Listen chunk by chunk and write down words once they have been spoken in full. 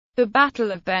The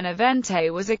Battle of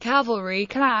Benavente was a cavalry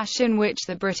clash in which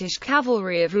the British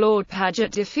cavalry of Lord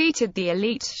Paget defeated the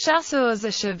elite chasseurs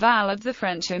à cheval of the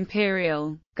French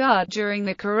Imperial Guard during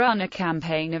the Corunna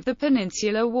campaign of the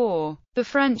Peninsular War. The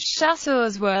French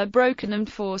chasseurs were broken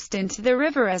and forced into the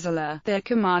river Ezelä. Their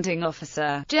commanding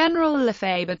officer, General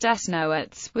Lefebvre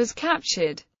Desnouettes, was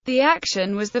captured. The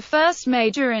action was the first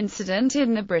major incident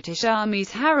in the British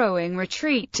Army's harrowing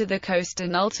retreat to the coast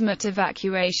and ultimate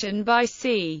evacuation by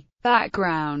sea.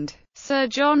 Background: Sir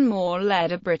John Moore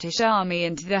led a British army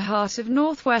into the heart of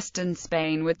northwestern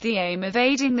Spain with the aim of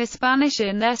aiding the Spanish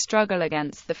in their struggle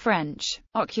against the French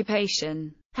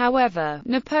occupation. However,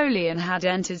 Napoleon had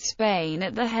entered Spain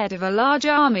at the head of a large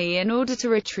army in order to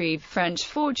retrieve French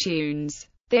fortunes.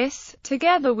 This,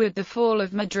 together with the fall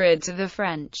of Madrid to the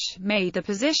French, made the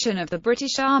position of the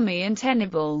British Army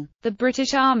untenable. The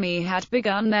British Army had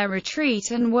begun their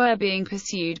retreat and were being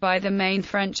pursued by the main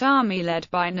French army led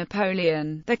by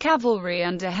Napoleon. The cavalry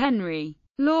under Henry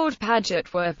Lord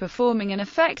Paget were performing an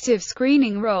effective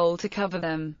screening role to cover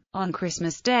them. On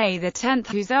Christmas Day the 10th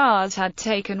Hussars had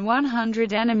taken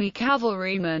 100 enemy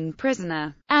cavalrymen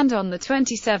prisoner, and on the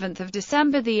 27th of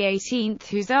December the 18th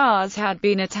Hussars had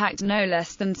been attacked no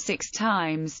less than 6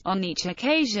 times. On each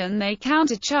occasion they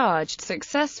countercharged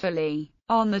successfully.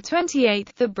 On the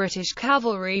 28th the British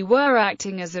cavalry were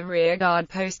acting as a rearguard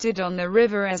posted on the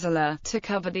river Ezelä, to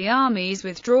cover the army's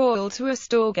withdrawal to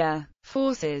Astorga.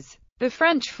 Forces: the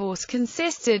French force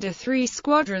consisted of 3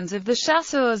 squadrons of the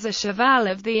chasseurs à cheval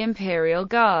of the Imperial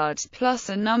Guard, plus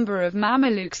a number of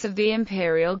Mamelukes of the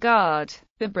Imperial Guard.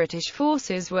 The British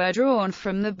forces were drawn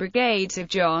from the brigades of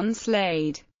John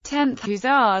Slade, 10th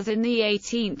Hussars and the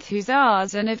 18th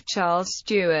Hussars, and of Charles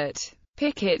Stewart,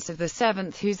 pickets of the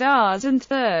 7th Hussars and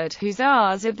 3rd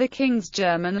Hussars of the King's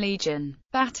German Legion.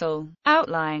 Battle: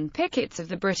 outlying pickets of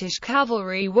the British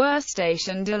cavalry were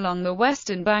stationed along the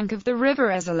western bank of the river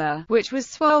Ezelä, which was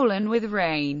swollen with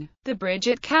rain. The bridge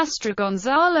at Castro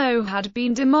Gonzalo had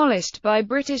been demolished by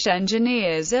British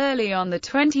engineers early on the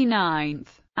 29th.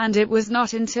 And it was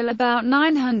not until about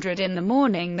 900 in the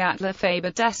morning that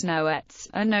Lefebvre Desnouettes,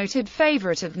 a noted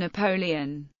favourite of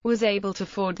Napoleon, was able to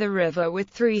ford the river with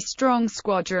 3 strong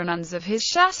squadrons of his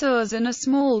chasseurs and a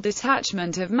small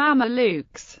detachment of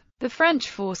Mamelukes. The French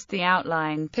forced the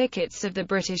outlying pickets of the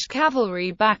British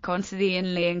cavalry back onto the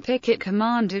inlying picket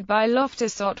commanded by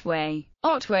Loftus-Otway.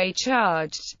 Otway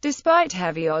charged, despite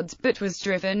heavy odds, but was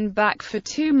driven back for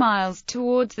 2 miles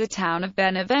towards the town of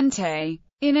Benavente.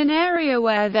 In an area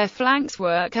where their flanks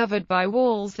were covered by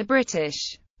walls, the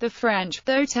British, the French,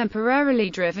 though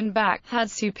temporarily driven back, had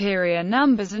superior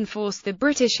numbers and forced the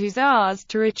British Hussars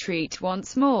to retreat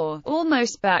once more,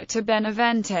 almost back to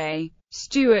Benavente.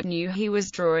 Stewart knew he was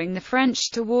drawing the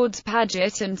French towards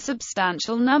Paget and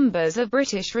substantial numbers of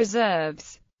British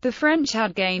reserves. The French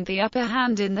had gained the upper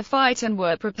hand in the fight and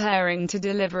were preparing to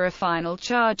deliver a final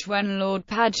charge when Lord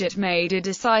Paget made a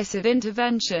decisive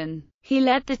intervention. He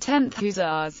led the 10th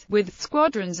Hussars, with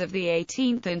squadrons of the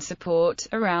 18th in support,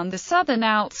 around the southern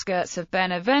outskirts of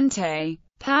Benavente.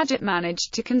 Paget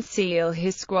managed to conceal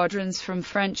his squadrons from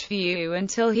French view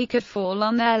until he could fall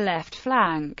on their left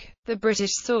flank. The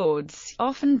British swords,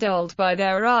 often dulled by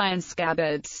their iron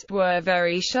scabbards, were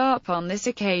very sharp on this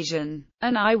occasion.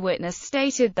 An eyewitness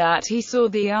stated that he saw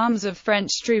the arms of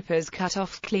French troopers cut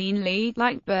off cleanly,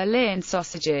 like Berlin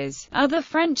sausages. Other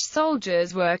French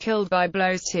soldiers were killed by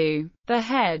blows to the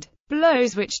head,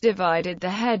 blows which divided the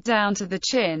head down to the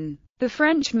chin. The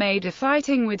French made a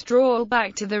fighting withdrawal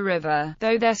back to the river,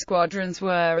 though their squadrons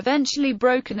were eventually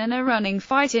broken and a running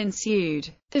fight ensued.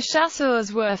 The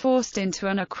chasseurs were forced into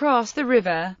and across the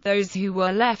river. Those who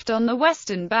were left on the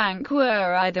western bank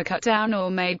were either cut down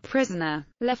or made prisoner.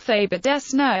 Lefebvre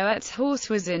Desnouettes' horse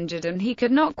was injured and he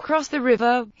could not cross the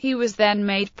river. He was then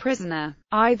made prisoner,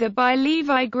 either by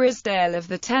Levi Grisdale of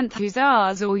the 10th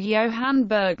Hussars or Johann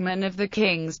Bergmann of the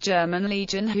King's German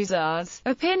Legion Hussars.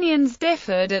 Opinions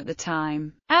differed at the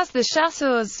time. As the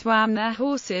chasseurs swam their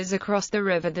horses across the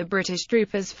river, the British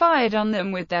troopers fired on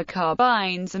them with their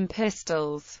carbines and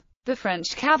pistols. The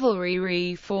French cavalry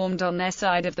reformed on their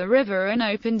side of the river and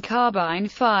opened carbine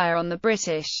fire on the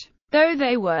British, though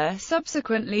they were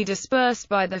subsequently dispersed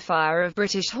by the fire of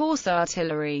British horse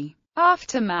artillery.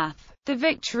 Aftermath: the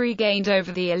victory gained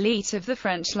over the elite of the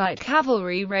French light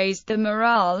cavalry raised the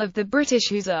morale of the British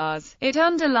Hussars. It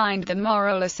underlined the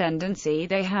moral ascendancy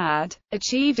they had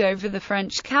achieved over the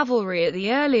French cavalry at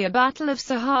the earlier Battle of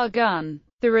Sahagun.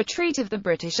 The retreat of the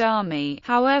British Army,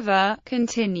 however,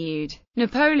 continued.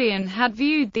 Napoleon had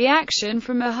viewed the action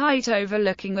from a height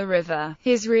overlooking the river.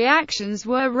 His reactions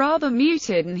were rather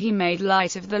muted, and he made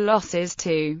light of the losses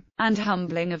to, and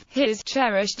humbling of, his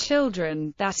cherished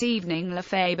children. That evening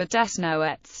Lefebvre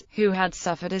Desnouettes, who had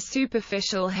suffered a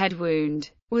superficial head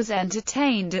wound, was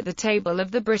entertained at the table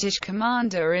of the British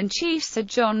Commander-in-Chief Sir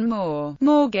John Moore.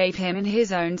 Moore gave him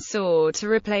his own sword to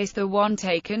replace the one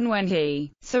taken when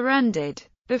he surrendered.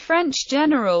 The French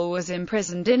general was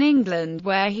imprisoned in England,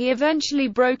 where he eventually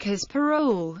broke his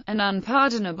parole, an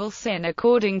unpardonable sin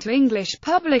according to English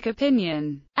public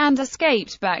opinion, and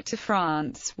escaped back to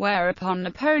France, whereupon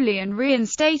Napoleon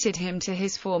reinstated him to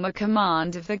his former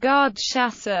command of the Garde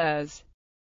Chasseurs.